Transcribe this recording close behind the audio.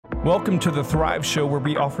Welcome to the Thrive Show, where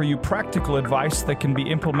we offer you practical advice that can be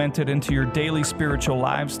implemented into your daily spiritual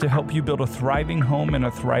lives to help you build a thriving home and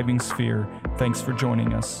a thriving sphere. Thanks for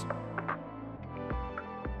joining us.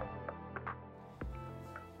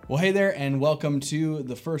 Well, hey there, and welcome to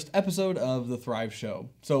the first episode of the Thrive Show.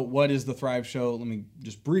 So what is the Thrive Show? Let me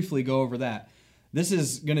just briefly go over that. This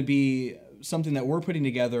is going to be something that we're putting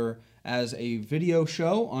together as a video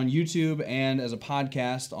show on YouTube and as a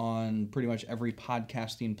podcast on pretty much every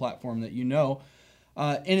podcasting platform that you know,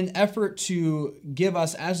 in an effort to give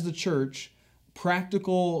us as the church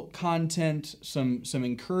practical content, some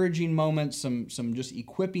encouraging moments, some just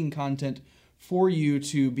equipping content for you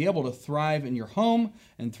to be able to thrive in your home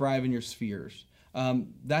and thrive in your spheres.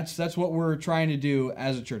 That's what we're trying to do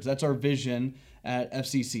as a church. That's our vision at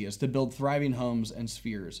FCC, is to build thriving homes and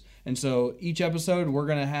spheres. And so each episode, we're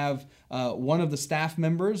going to have one of the staff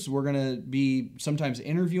members. We're going to be sometimes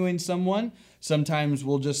interviewing someone. Sometimes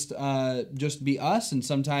we'll just be us, and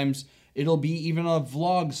sometimes it'll be even a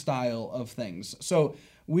vlog style of things. So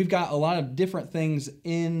we've got a lot of different things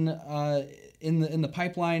in the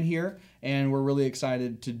pipeline here, and we're really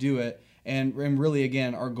excited to do it. And really,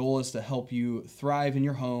 again, our goal is to help you thrive in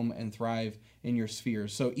your home and thrive in your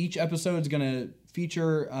spheres. So each episode is going to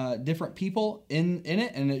feature different people in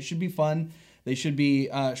it, and it should be fun. They should be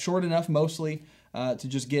short enough, mostly, to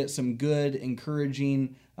just get some good,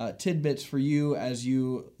 encouraging tidbits for you as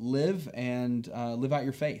you live and live out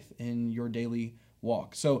your faith in your daily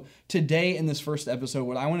walk. So today, in this first episode,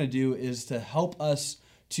 what I want to do is to help us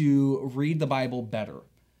to read the Bible better.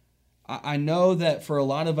 I know that for a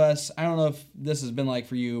lot of us, I don't know if this has been like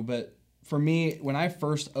for you, but for me, when I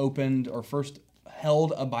first opened or first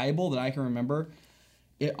held a Bible that I can remember,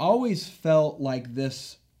 it always felt like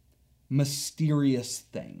this mysterious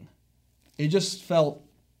thing. It just felt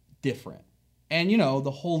different. And you know,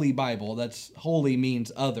 the Holy Bible, that's holy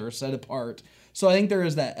means other, set apart. So I think there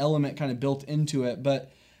is that element kind of built into it.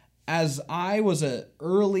 But as I was an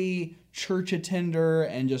early church attender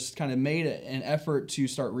and just kind of made an effort to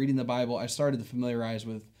start reading the Bible, I started to familiarize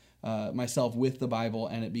with myself with the Bible,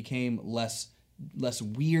 and it became less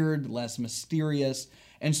weird, less mysterious.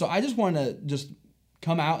 And so I just want to just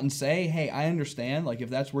come out and say, hey, I understand, like if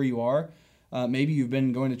that's where you are, maybe you've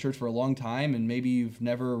been going to church for a long time and maybe you've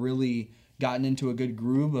never really gotten into a good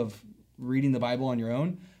groove of reading the Bible on your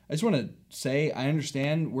own. I just want to say I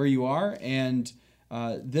understand where you are, and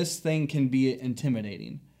this thing can be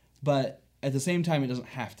intimidating, but at the same time, it doesn't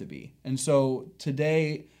have to be. And so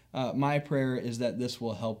today, my prayer is that this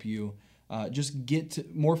will help you just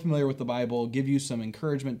get more familiar with the Bible, give you some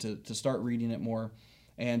encouragement to start reading it more,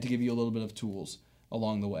 and to give you a little bit of tools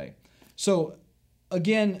along the way. So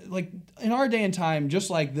again, like in our day and time, just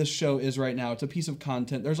like this show is right now, it's a piece of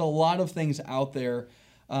content. There's a lot of things out there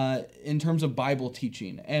in terms of Bible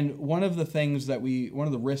teaching. And one of the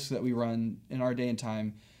risks that we run in our day and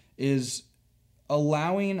time is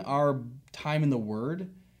allowing our time in the Word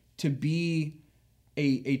to be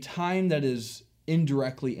a time that is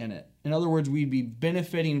indirectly in it. In other words, we'd be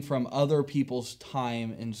benefiting from other people's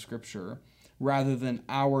time in Scripture rather than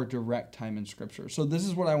our direct time in Scripture. So this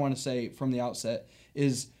is what I want to say from the outset,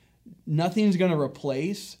 is nothing's going to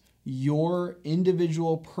replace your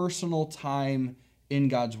individual personal time in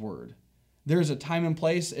God's Word. There's a time and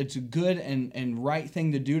place. It's a good and right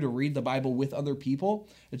thing to do to read the Bible with other people.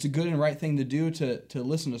 It's a good and right thing to do to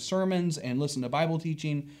listen to sermons and listen to Bible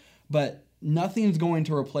teaching, but nothing's going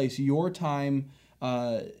to replace your time,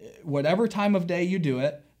 whatever time of day you do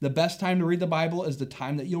it. The best time to read the Bible is the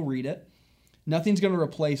time that you'll read it. Nothing's going to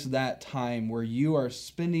replace that time where you are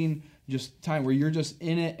spending just time where you're just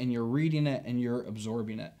in it and you're reading it and you're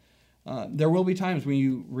absorbing it. There will be times when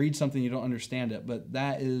you read something you don't understand it, but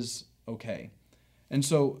that is okay. And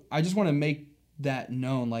so I just want to make that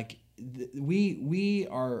known. Like we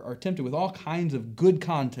are tempted with all kinds of good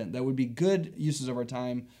content that would be good uses of our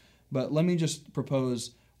time, but let me just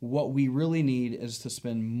propose what we really need is to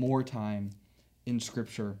spend more time in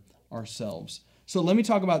Scripture ourselves. So let me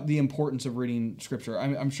talk about the importance of reading Scripture.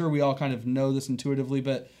 I'm sure we all kind of know this intuitively,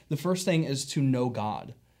 but the first thing is to know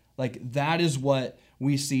God. Like that is what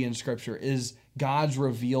we see in Scripture, is God's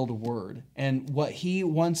revealed Word. And what He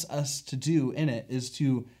wants us to do in it is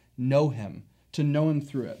to know Him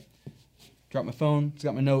through it. Drop my phone, it's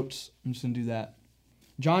got my notes. I'm just going to do that.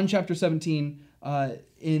 John chapter 17,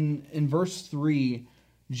 in verse 3,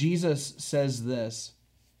 Jesus says this: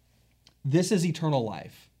 "This is eternal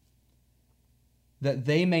life, that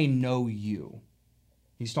they may know you."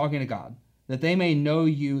 He's talking to God. "That they may know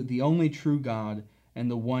you, the only true God, and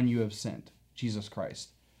the one you have sent, Jesus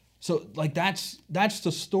Christ." So like that's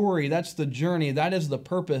the story, that's the journey, that is the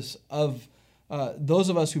purpose of those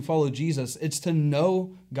of us who follow Jesus, it's to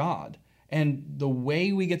know God. And the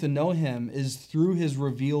way we get to know him is through his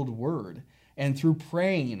revealed word and through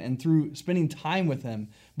praying and through spending time with him.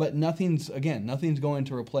 But nothing's going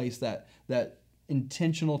to replace that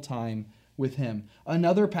intentional time with him.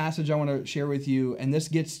 Another passage I want to share with you, and this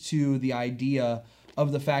gets to the idea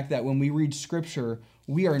of the fact that when we read scripture,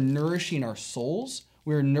 we are nourishing our souls.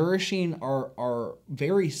 We're nourishing our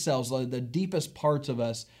very selves, the deepest parts of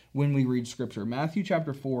us when we read scripture. Matthew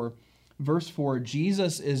chapter 4, verse 4,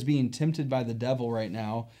 Jesus is being tempted by the devil right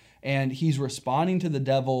now, and he's responding to the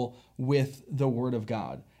devil with the word of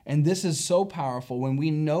God. And this is so powerful. When we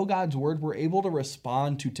know God's word, we're able to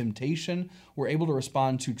respond to temptation. We're able to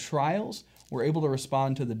respond to trials. We're able to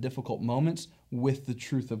respond to the difficult moments with the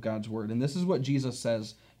truth of God's word. And this is what Jesus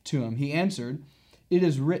says to him. He answered, "It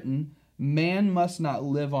is written, man must not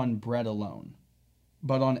live on bread alone,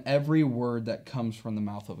 but on every word that comes from the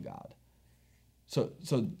mouth of God." So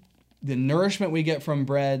the nourishment we get from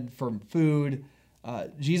bread, from food,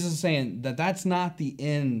 Jesus is saying that that's not the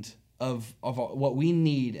end of what we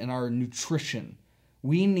need in our nutrition.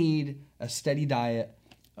 We need a steady diet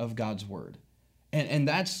of God's word. And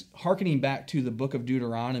that's hearkening back to the book of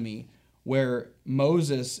Deuteronomy, where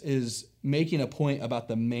Moses is making a point about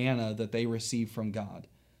the manna that they received from God.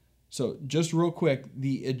 So just real quick,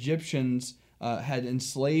 the Egyptians had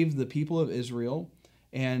enslaved the people of Israel,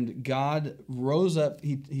 and God rose up.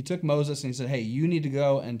 He took Moses and he said, "Hey, you need to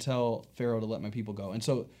go and tell Pharaoh to let my people go." And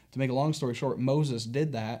so to make a long story short, Moses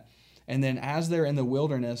did that. And then as they're in the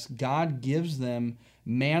wilderness, God gives them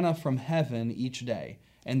manna from heaven each day.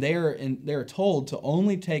 And they're told to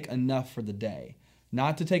only take enough for the day,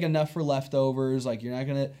 not to take enough for leftovers. Like they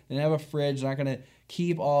don't have a fridge, they're not going to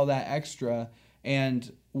keep all that extra.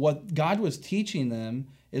 And what God was teaching them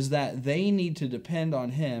is that they need to depend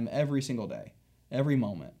on him every single day, every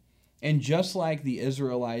moment. And just like the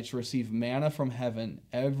Israelites receive manna from heaven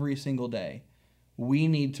every single day, we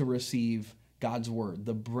need to receive God's word,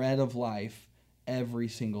 the bread of life, every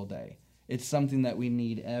single day. It's something that we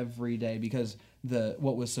need every day, because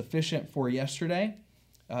what was sufficient for yesterday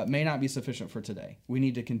may not be sufficient for today. We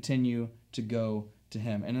need to continue to go to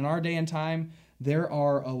him. And in our day and time, there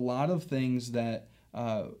are a lot of things that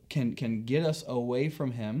can get us away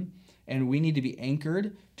from him, and we need to be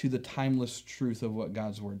anchored to the timeless truth of what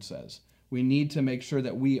God's word says. We need to make sure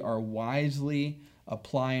that we are wisely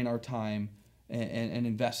applying our time and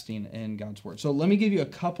investing in God's word. So let me give you a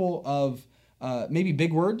couple of maybe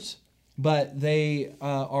big words, but they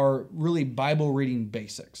are really Bible reading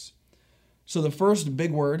basics. So the first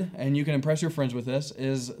big word, and you can impress your friends with this,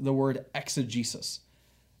 is the word exegesis.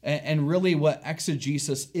 And really what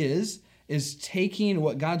exegesis is taking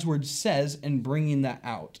what God's word says and bringing that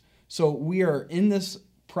out. So we are in this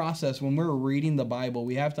process when we're reading the Bible,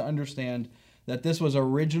 we have to understand that this was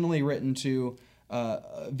originally written to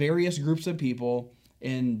various groups of people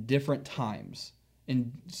in different times,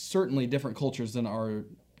 in certainly different cultures than our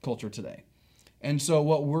culture today. And so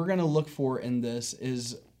what we're going to look for in this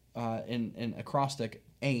is in acrostic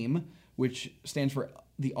AIM, which stands for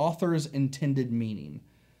the author's intended meaning.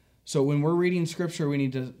 So when we're reading scripture, we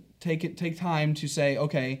need to take time to say,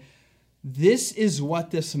 okay, this is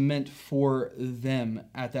what this meant for them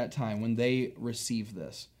at that time when they received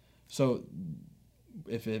this. So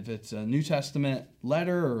if it's a New Testament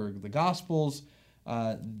letter or the Gospels,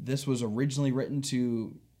 this was originally written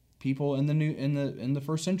to people in the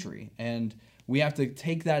first century, and we have to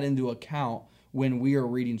take that into account when we are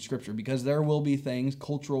reading scripture, because there will be things,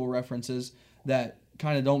 cultural references, that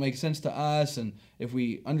kind of don't make sense to us, and if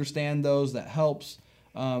we understand those, that helps.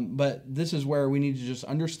 But this is where we need to just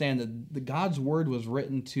understand that the God's word was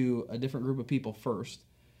written to a different group of people first,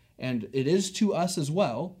 and it is to us as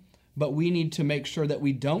well. But we need to make sure that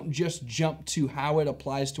we don't just jump to how it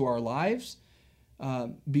applies to our lives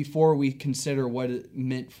before we consider what it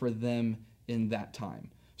meant for them in that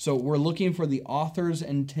time. So we're looking for the author's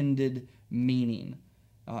intended meaning,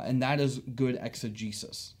 and that is good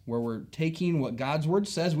exegesis, where we're taking what God's word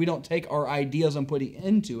says. We don't take our ideas and putting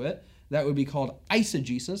into it. That would be called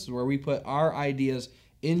eisegesis, where we put our ideas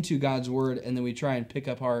into God's word, and then we try and pick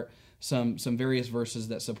apart some various verses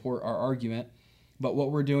that support our argument. But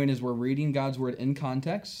what we're doing is we're reading God's word in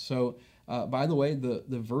context. So, by the way, the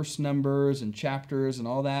verse numbers and chapters and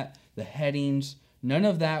all that, the headings, none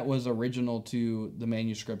of that was original to the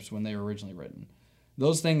manuscripts when they were originally written.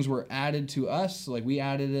 Those things were added to us, like we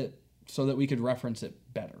added it so that we could reference it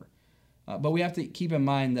better. But we have to keep in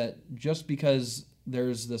mind that just because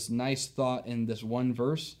there's this nice thought in this one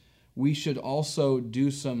verse, we should also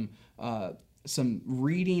do some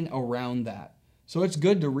reading around that. So it's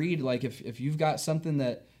good to read, like if you've got something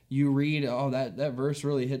that you read, oh, that verse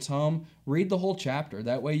really hits home, read the whole chapter.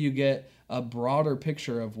 That way you get a broader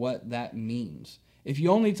picture of what that means. If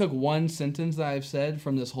you only took one sentence that I've said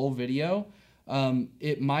from this whole video,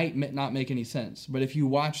 it might not make any sense. But if you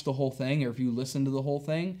watch the whole thing or if you listen to the whole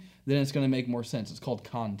thing, then it's going to make more sense. It's called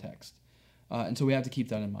context. And so we have to keep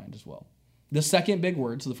that in mind as well. The second big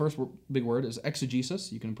word, so the first big word is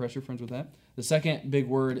exegesis. You can impress your friends with that. The second big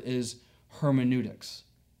word is hermeneutics.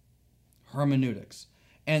 Hermeneutics.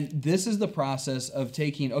 And this is the process of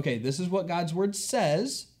taking, okay, this is what God's word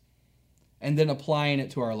says, and then applying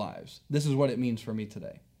it to our lives. This is what it means for me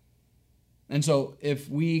today. And so if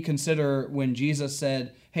we consider when Jesus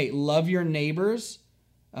said, hey, love your neighbors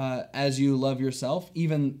as you love yourself,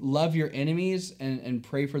 even love your enemies and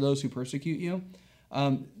pray for those who persecute you,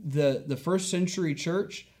 the first century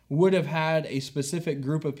church would have had a specific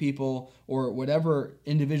group of people, or whatever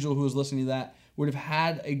individual who was listening to that would have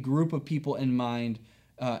had a group of people in mind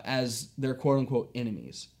as their quote-unquote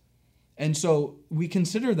enemies. And so we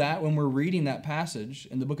consider that when we're reading that passage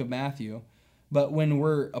in the book of Matthew, but when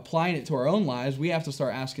we're applying it to our own lives, we have to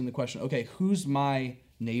start asking the question, okay, who's my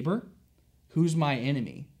neighbor? Who's my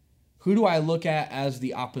enemy? Who do I look at as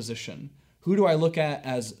the opposition? Who do I look at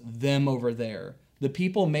as them over there? The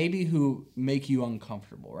people maybe who make you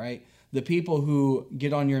uncomfortable, right? The people who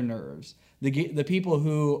get on your nerves. The people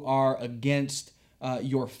who are against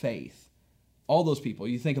your faith. All those people,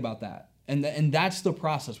 you think about that. And that's the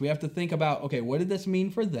process. We have to think about, okay, what did this mean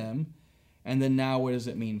for them? And then now what does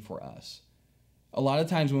it mean for us? A lot of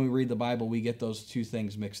times when we read the Bible, we get those two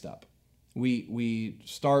things mixed up. We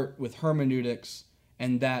start with hermeneutics,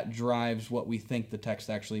 and that drives what we think the text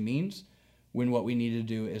actually means, when what we need to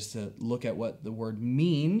do is to look at what the word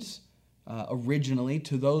means originally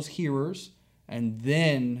to those hearers, and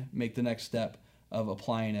then make the next step of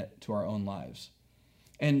applying it to our own lives.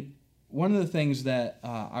 And one of the things that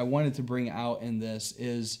I wanted to bring out in this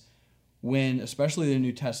is when, especially the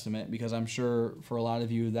New Testament, because I'm sure for a lot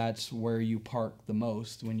of you that's where you park the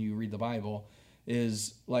most when you read the Bible,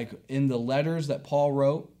 is like in the letters that Paul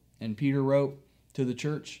wrote and Peter wrote to the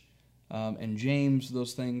church, and James,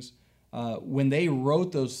 those things, when they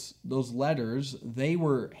wrote those letters, they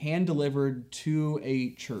were hand-delivered to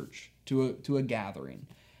a church, to a gathering,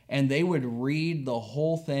 and they would read the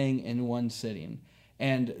whole thing in one sitting.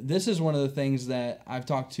 And this is one of the things that I've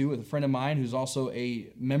talked to with a friend of mine who's also a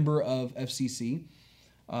member of FCC,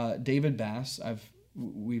 David Bass.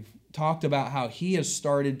 We've talked about how he has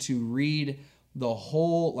started to read the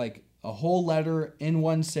whole, like a whole letter in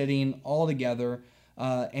one sitting all together.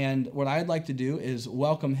 And what I'd like to do is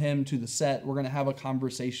welcome him to the set. We're going to have a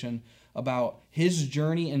conversation about his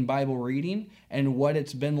journey in Bible reading and what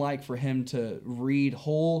it's been like for him to read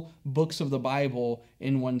whole books of the Bible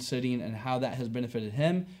in one sitting and how that has benefited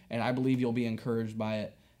him. And I believe you'll be encouraged by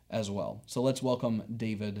it as well. So let's welcome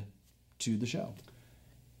David to the show.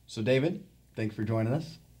 So David, thanks for joining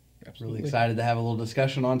us. Absolutely. Really excited to have a little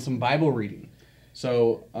discussion on some Bible reading.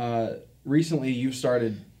 So recently you've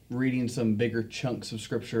started reading some bigger chunks of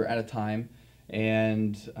Scripture at a time.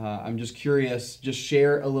 And I'm just curious, just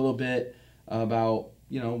share a little bit about,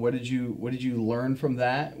 what did you learn from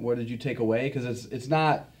that? What did you take away? Because it's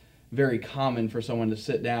not very common for someone to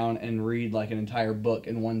sit down and read like an entire book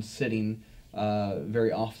in one sitting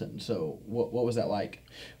very often. So what was that like?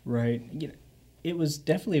 Right. It was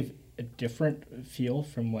definitely a different feel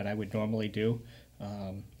from what I would normally do.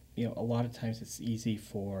 A lot of times it's easy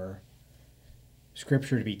for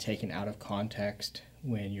Scripture to be taken out of context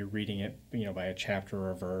when you're reading it, by a chapter or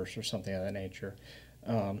a verse or something of that nature.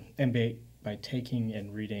 And by taking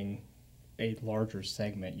and reading a larger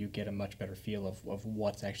segment, you get a much better feel of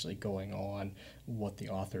what's actually going on, what the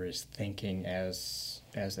author is thinking as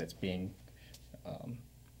it's being,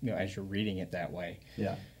 as you're reading it that way.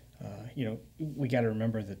 Yeah. We got to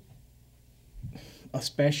remember that,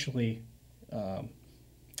 especially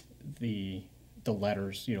the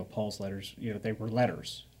letters, Paul's letters, they were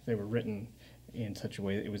letters. They were written in such a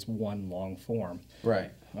way that it was one long form. Right.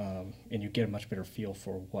 And you get a much better feel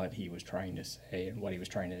for what he was trying to say and what he was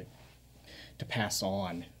trying to pass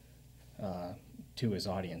on to his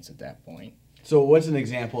audience at that point. So what's an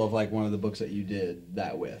example of like one of the books that you did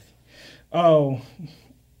that with? Oh.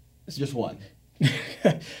 Just one.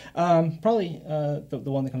 Probably the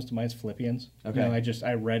one that comes to mind is Philippians. Okay.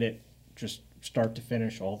 I read it just start to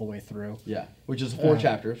finish all the way through. Yeah, which is 4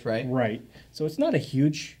 chapters, right? Right. So it's not a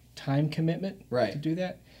huge time commitment right. to do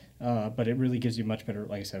that, but it really gives you much better,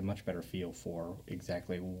 like I said, a much better feel for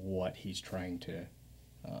exactly what he's trying to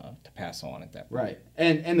pass on at that point. Right.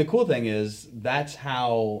 And the cool thing is that's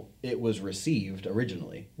how it was received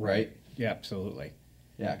originally, right? Yeah, absolutely.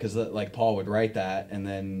 Yeah, because like Paul would write that, and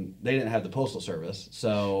then they didn't have the postal service,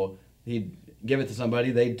 so he'd give it to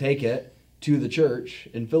somebody. They'd take it to the church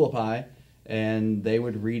in Philippi, and they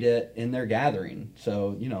would read it in their gathering.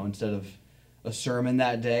 So instead of a sermon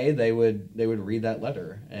that day, they would read that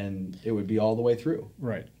letter, and it would be all the way through.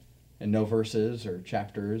 Right. And no verses or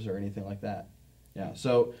chapters or anything like that. Yeah.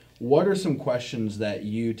 So, what are some questions that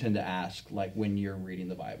you tend to ask, like when you're reading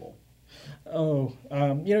the Bible? Oh,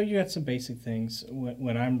 you got some basic things.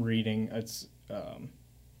 When I'm reading, it's I'm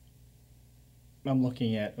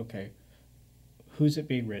looking at, okay, who's it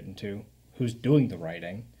being written to? Who's doing the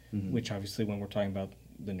writing? Mm-hmm. Which obviously, when we're talking about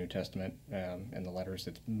the New Testament and the letters,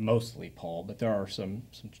 it's mostly Paul, but there are some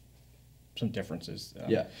differences.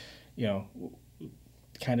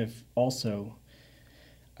 Kind of also,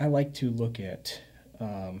 I like to look at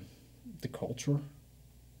the culture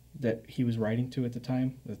that he was writing to at the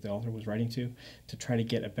time, that the author was writing to try to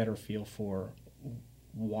get a better feel for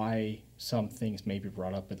why some things may be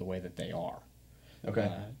brought up in the way that they are.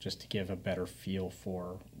 Okay. Just to give a better feel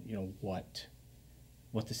for what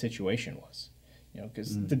the situation was,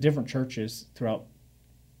 because the different churches throughout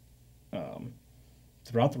the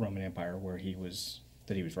Roman Empire where he was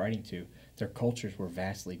writing to, their cultures were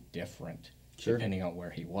vastly different depending on where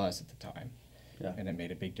he was at the time. Yeah. And it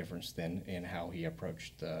made a big difference then in how he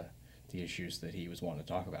approached the issues that he was wanting to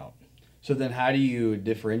talk about. So then how do you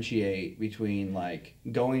differentiate between like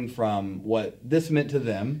going from what this meant to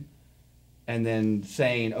them and then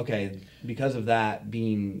saying, okay, because of that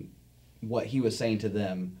being what he was saying to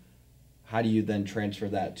them, how do you then transfer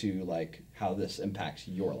that to like how this impacts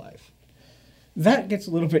your life? That gets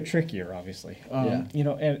a little bit trickier, obviously. Yeah.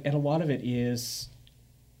 And a lot of it is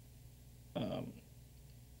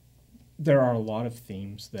there are a lot of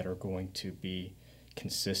themes that are going to be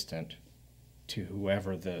consistent to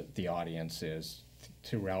whoever the audience is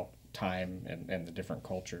throughout time and the different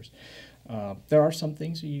cultures. There are some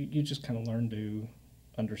things you just kind of learn to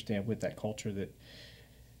understand with that culture, that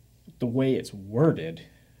the way it's worded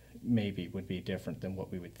maybe would be different than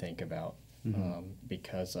what we would think about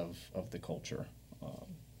because of the culture.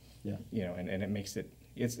 And it makes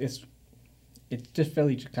it's just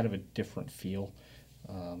really kind of a different feel.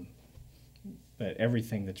 But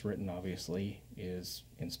everything that's written obviously is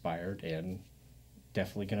inspired and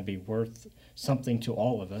definitely going to be worth something to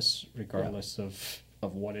all of us, regardless of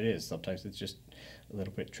what it is. Sometimes it's just a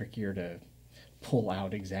little bit trickier to pull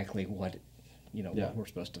out exactly what we're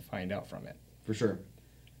supposed to find out from it. For sure.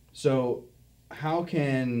 So how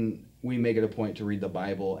can we make it a point to read the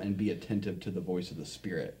Bible and be attentive to the voice of the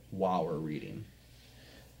Spirit while we're reading?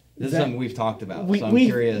 This is something we've talked about, so I'm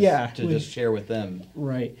curious to just share with them.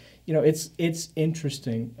 Right. It's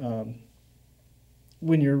interesting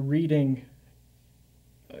when you're reading,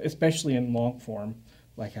 especially in long form,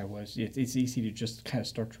 like I was. It's easy to just kind of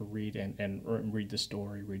start to read and read the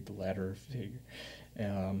story, read the letter,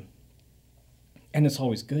 and it's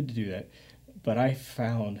always good to do that. But I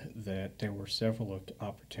found that there were several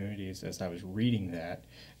opportunities as I was reading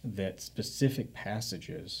that specific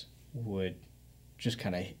passages would just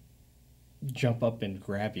kind of jump up and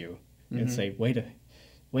grab you and say, wait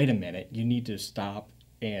a minute, you need to stop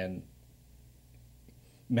and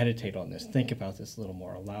meditate on this. Think about this a little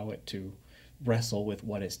more. Allow it to wrestle with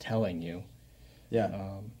what it's telling you. Yeah.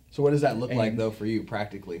 So what does that look like, though, for you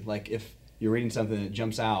practically? Like if you're reading something that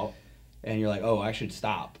jumps out and you're like, oh, I should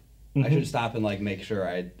stop. I should stop and like make sure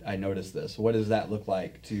I notice this. What does that look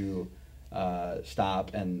like to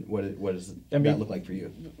stop, and what does that look like for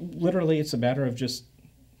you? Literally, it's a matter of just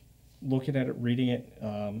looking at it, reading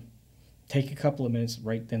it, take a couple of minutes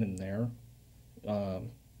right then and there,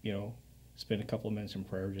 spend a couple of minutes in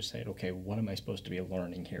prayer, just saying, okay, what am I supposed to be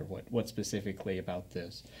learning here? What specifically about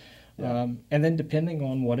this? Yeah. And then depending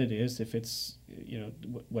on what it is, if it's,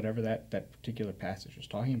 whatever that particular passage is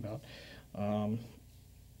talking about,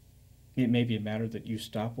 it may be a matter that you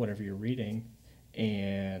stop whatever you're reading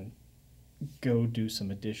and go do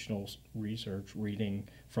some additional research, reading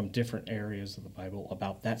from different areas of the Bible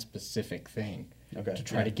about that specific thing, to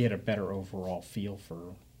try to get a better overall feel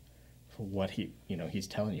for what he's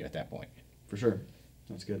telling you at that point. For sure,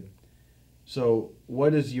 that's good. So,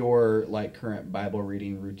 what does your current Bible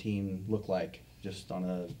reading routine look like, just on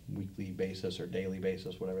a weekly basis or daily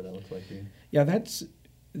basis, whatever that looks like for you? Yeah,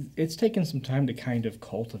 it's taken some time to kind of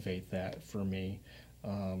cultivate that for me.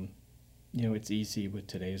 It's easy with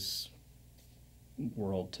today's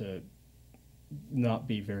world to not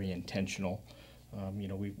be very intentional.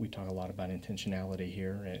 We talk a lot about intentionality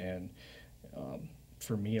here, and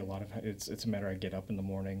for me, a lot of it's a matter I get up in the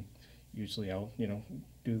morning. Usually, I'll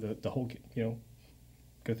do the whole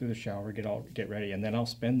go through the shower, get ready, and then I'll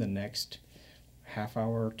spend the next half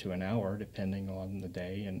hour to an hour, depending on the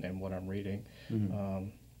day and what I'm reading.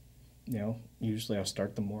 Usually I'll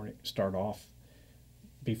start off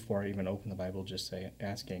before I even open the Bible, just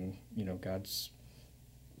asking, God's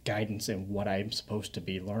guidance in what I'm supposed to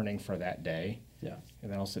be learning for that day. Yeah.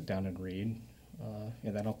 And then I'll sit down and read,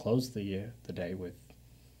 and then I'll close the day with,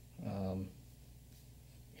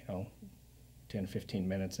 10, 15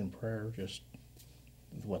 minutes in prayer, just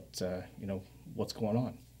what's going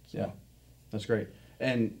on. So. Yeah, that's great.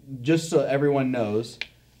 And just so everyone knows,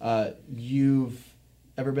 you've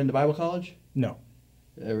ever been to Bible college? No.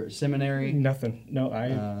 Or seminary? Nothing. No,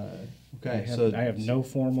 Okay, I have no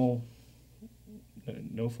formal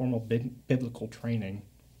biblical training,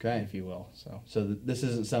 okay, if you will. So this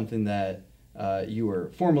isn't something that you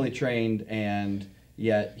were formally trained, and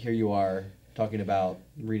yet here you are talking about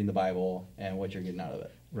reading the Bible and what you're getting out of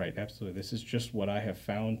it. Right, absolutely. This is just what I have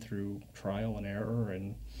found through trial and error,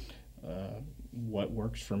 and what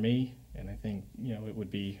works for me. And I think it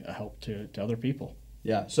would be a help to other people.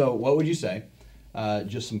 Yeah. So what would you say?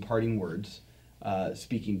 Just some parting words,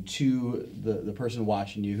 speaking to the person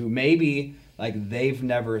watching you, who maybe they've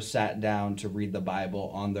never sat down to read the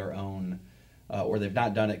Bible on their own, or they've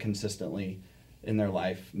not done it consistently in their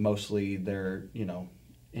life. Mostly their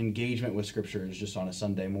engagement with Scripture is just on a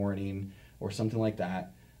Sunday morning or something like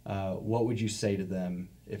that. What would you say to them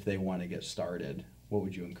if they want to get started? What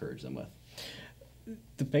would you encourage them with?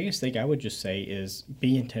 The biggest thing I would just say is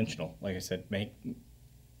be intentional. Like I said,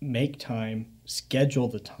 make time, schedule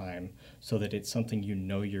the time so that it's something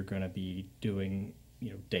you're going to be doing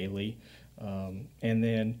daily, and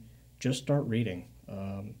then just start reading.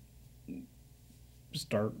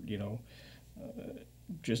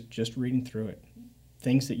 Just reading through it.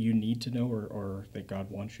 Things that you need to know or that God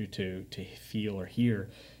wants you to feel or hear,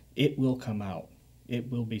 it will come out. It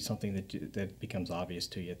will be something that becomes obvious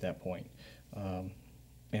to you at that point.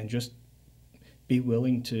 And just be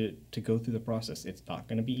willing to go through the process. It's not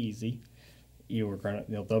going to be easy.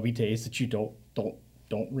 There'll be days that you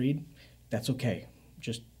don't read. That's okay.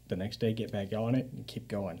 Just the next day, get back on it and keep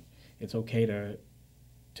going. It's okay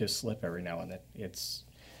to slip every now and then. It's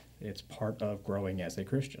part of growing as a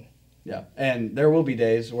Christian. Yeah, and there will be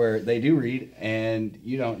days where they do read and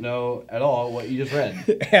you don't know at all what you just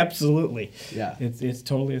read. Absolutely. Yeah. It's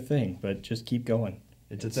totally a thing, but just keep going.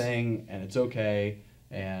 It's a thing, and it's okay,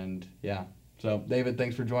 and yeah. So, David,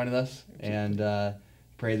 thanks for joining us, and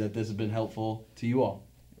pray that this has been helpful to you all.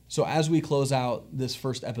 So as we close out this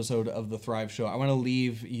first episode of the Thrive Show, I want to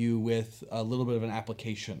leave you with a little bit of an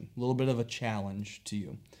application, a little bit of a challenge to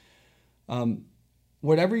you.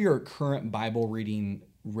 Whatever your current Bible reading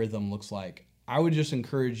rhythm looks like, I would just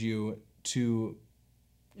encourage you to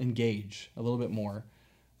engage a little bit more.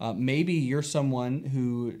 Maybe you're someone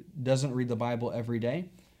who doesn't read the Bible every day.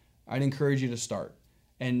 I'd encourage you to start.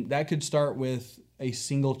 And that could start with a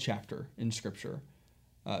single chapter in Scripture.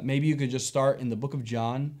 Maybe you could just start in the book of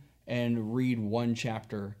John and read one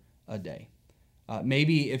chapter a day.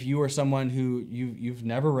 Maybe if you are someone who you've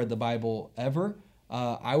never read the Bible ever,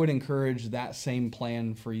 I would encourage that same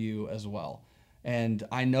plan for you as well. And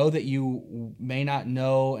I know that you may not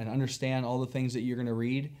know and understand all the things that you're going to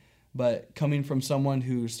read, but coming from someone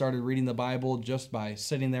who started reading the Bible just by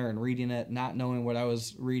sitting there and reading it, not knowing what I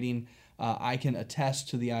was reading, I can attest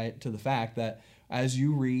to the fact that as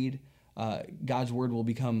you read, God's Word will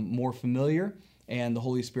become more familiar, and the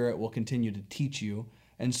Holy Spirit will continue to teach you.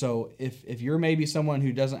 And so if you're maybe someone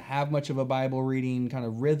who doesn't have much of a Bible reading kind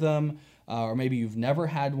of rhythm, or maybe you've never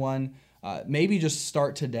had one, maybe just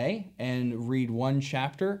start today and read one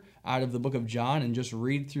chapter out of the book of John and just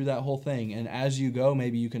read through that whole thing. And as you go,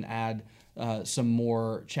 maybe you can add some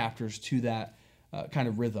more chapters to that kind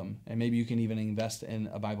of rhythm, and maybe you can even invest in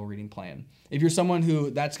a Bible reading plan. If you're someone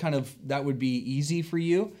who that would be easy for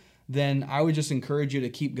you, then I would just encourage you to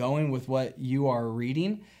keep going with what you are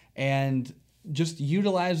reading and just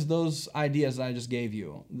utilize those ideas that I just gave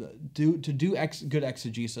you. Good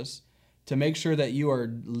exegesis, to make sure that you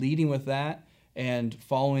are leading with that and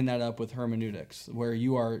following that up with hermeneutics, where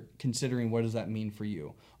you are considering what does that mean for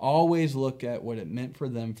you. Always look at what it meant for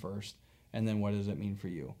them first, and then what does it mean for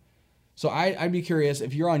you. So I'd be curious,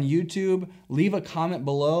 if you're on YouTube, leave a comment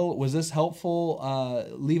below. Was this helpful?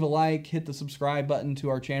 Leave a like, hit the subscribe button to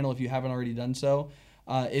our channel if you haven't already done so.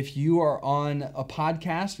 If you are on a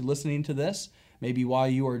podcast, you're listening to this, maybe while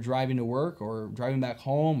you are driving to work or driving back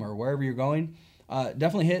home or wherever you're going,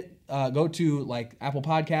 definitely go to Apple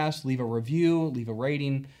Podcasts, leave a review, leave a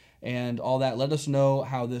rating, and all that. Let us know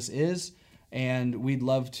how this is, and we'd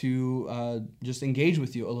love to just engage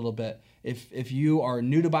with you a little bit. If you are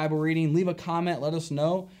new to Bible reading, leave a comment, let us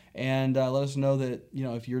know, and let us know that,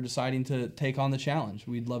 if you're deciding to take on the challenge.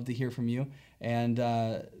 We'd love to hear from you. And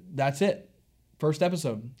that's it. First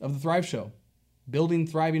episode of The Thrive Show. Building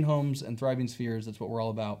thriving homes and thriving spheres. That's what we're all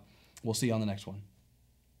about. We'll see you on the next one.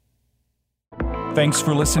 Thanks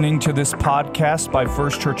for listening to this podcast by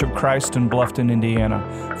First Church of Christ in Bluffton,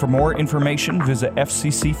 Indiana. For more information, visit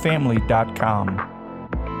fccfamily.com.